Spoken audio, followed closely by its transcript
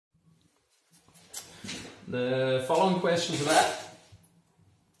The following question for that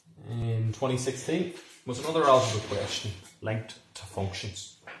in 2016 was another algebra question linked to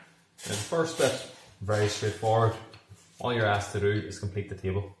functions. Now the first bit, very straightforward. All you're asked to do is complete the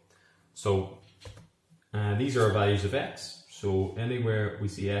table. So these are our values of x. So anywhere we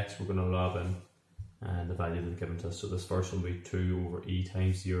see x, we're going to lob in the value that's given to us. So this first one will be 2 over e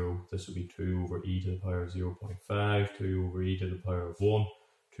times 0. This will be 2 over e to the power of 0.5, 2 over e to the power of 1,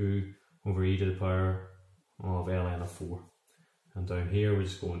 2 over e to the power of ln of 4. And down here we're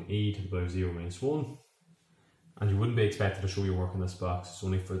just going e to the power of 0 minus 1. And you wouldn't be expected to show your work in this box. It's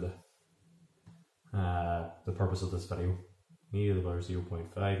only for the purpose of this video. E to the power of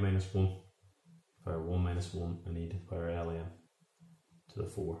 0.5 minus 1, power 1 minus 1, and e to the power ln to the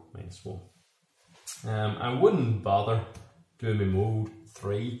 4 minus 1. I wouldn't bother doing my mode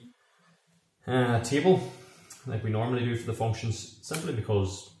 3 table like we normally do for the functions, simply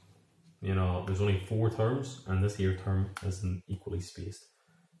because, you know, there's only 4 terms and this here term isn't equally spaced.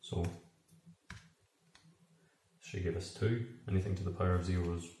 So should give us 2. Anything to the power of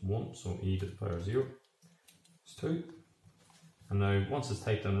 0 is 1, so e to the power of 0 is 2. And now once it's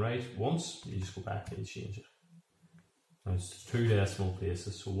typed in right once, you just go back and you change it. Now it's 2 decimal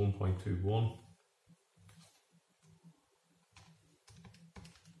places, so 1.21.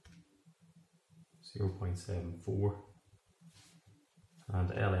 0.74 and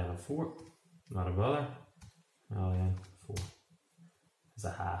ln of 4, not a bother, ln 4 is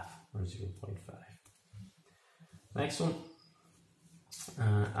a half or 0.5. Next one,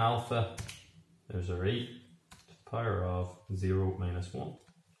 alpha, there's our e to the power of 0 minus 1,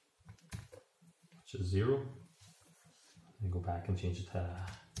 which is 0, and go back and change it to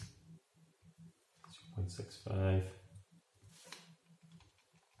 0.65.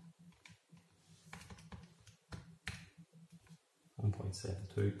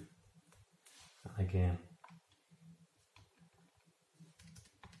 1.72, and again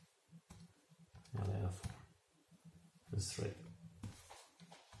ln of 4 is 3.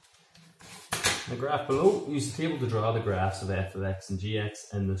 In the graph below, use the table to draw the graphs of f of x and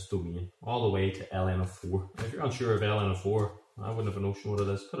gx in this domain, all the way to ln of 4. Now, if you're unsure of ln of 4, I wouldn't have a notion what it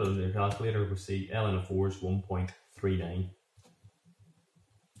is, put it in your calculator. We'll see ln of 4 is 1.39.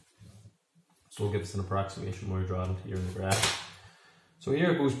 So it'll give us an approximation when we draw it here in the graph. So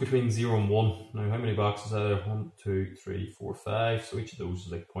here it goes between 0 and 1. Now how many boxes are there? 1, 2, 3, 4, 5. So each of those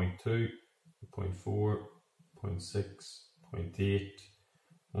is like 0.2, 0.4, 0.6, 0.8,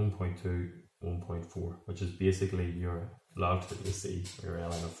 1.2, 1.4, which is basically your log to the C, or your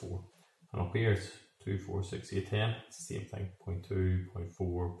ln of 4. And up here it's 2, 4, 6, 8, 10. It's the same thing. 0.2,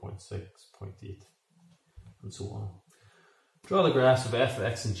 0.4, 0.6, 0.8, and so on. Draw the graphs of f of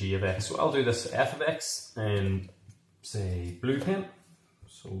x and g of x. So I'll do this f of x in, say, blue pen.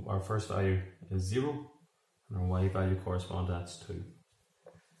 So our first value is 0, and our y value corresponds to that's 2.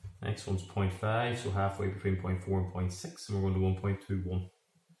 Next one's 0.5, so halfway between 0.4 and 0.6, and we're going to 1.21.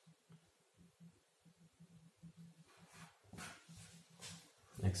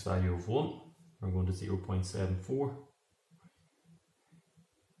 Next value of 1, we're going to 0.74.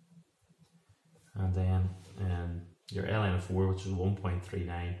 And then your ln of 4, which is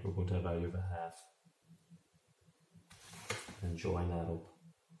 1.39, we're going to a value of a half. And join that up.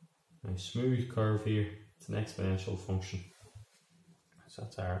 Now smooth curve here, it's an exponential function. So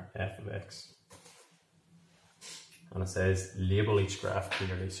that's our f of x. And it says label each graph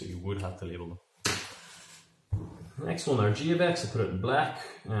clearly, so you would have to label them. Next one, our g of x, I put it in black,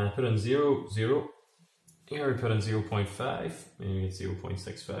 put in 0, 0. Here we put in 0.5, and you get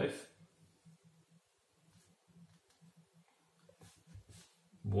 0.65.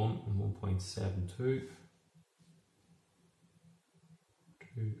 1 and 1.72. 2,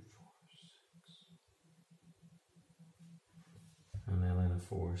 4, 6. And ln of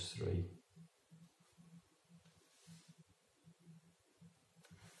 4 is 3.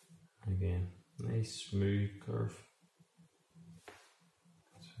 Again, nice smooth curve.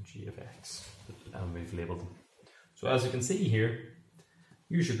 So g of x, and we've labelled them. So as you can see here,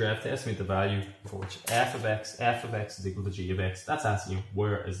 use your graph to estimate the value for which f of x is equal to g of x. That's asking you,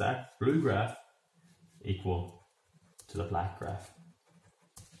 where is that blue graph equal to the black graph?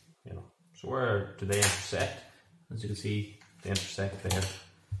 You know, so where do they intersect? As you can see, they intersect there.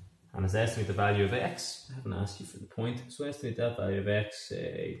 And as estimate the value of x, I haven't asked you for the point, so estimate that value of x,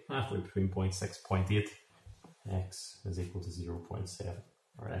 say halfway between 0.6 and 0.8. X is equal to 0.7,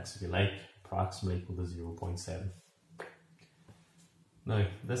 or x, if you like, approximately equal to 0.7. Now,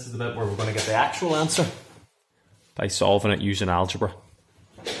 this is the bit where we're going to get the actual answer by solving it using algebra.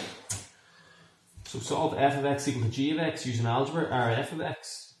 So solve f of x equal to g of x using algebra. Our f of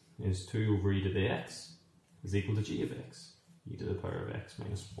x is 2 over e to the x. is equal to g of x, e to the power of x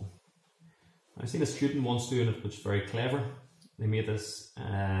minus 1. I've seen a student once doing it, which is very clever. They made this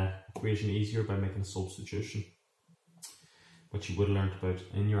equation easier by making a substitution, which you would have learnt about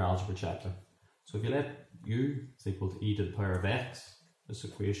in your algebra chapter. So if you let u is equal to e to the power of x, this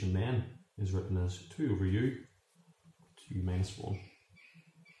equation then is written as 2 over u, 2 minus 1.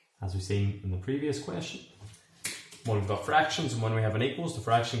 As we've seen in the previous question, when we've got fractions and when we have an equals, the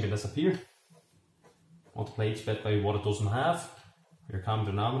fraction can disappear. Multiply each bit by what it doesn't have, your common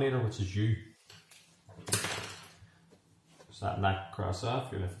denominator, which is u. So that and that cross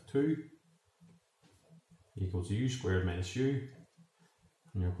off, you're left with 2 equals u squared minus u,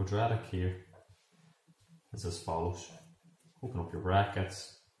 and your quadratic here is as follows. Open up your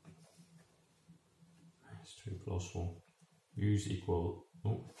brackets. Minus 2 plus 1. U's equal,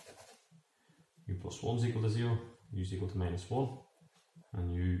 u plus 1 is equal to 0, u is equal to minus 1,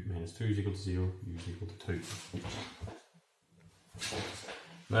 and u minus 2 is equal to 0, u is equal to 2.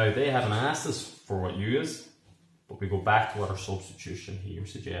 Now they haven't asked us for what u is, but we go back to what our substitution here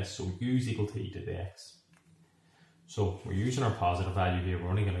suggests. So u is equal to e to the x. So we're using our positive value here, we're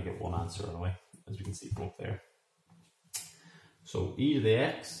only going to get one answer anyway, as we can see from up there. So e to the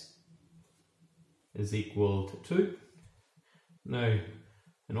x is equal to 2. Now,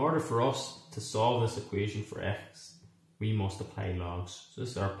 in order for us to solve this equation for x, we must apply logs. So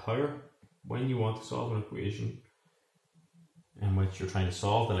this is our power. When you want to solve an equation in which you're trying to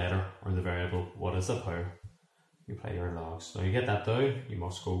solve the letter or the variable, what is the power? You apply your logs. Now you get that down, you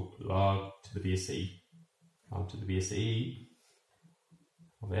must go log to the base e. Log to the base e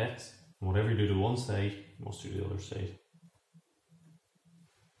of x. And whatever you do to one side, you must do to the other side.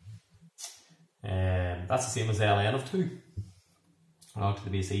 That's the same as ln of 2. Log to the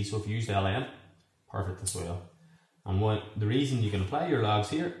base e, so if you use ln, perfect as well. And the reason you can apply your logs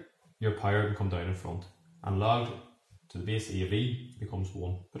here, your power can come down in front. And log to the base e of e becomes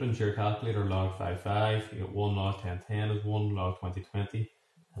 1. Put it into your calculator, log 5, you get 1, log 10 is 1, log 20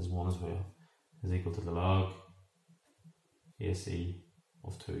 is 1 as well. Is equal to the log base e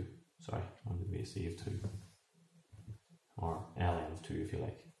of 2. Sorry, log to the base e of 2. Or ln of 2 if you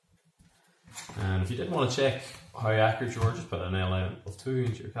like. And if you didn't want to check how accurate you are, just put an ln of 2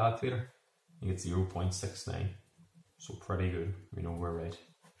 into your calculator. You get 0.69. So pretty good. We know we're right.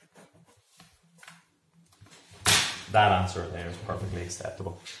 That answer there is perfectly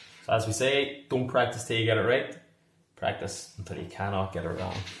acceptable. So as we say, don't practice till you get it right. Practice until you cannot get it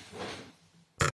wrong.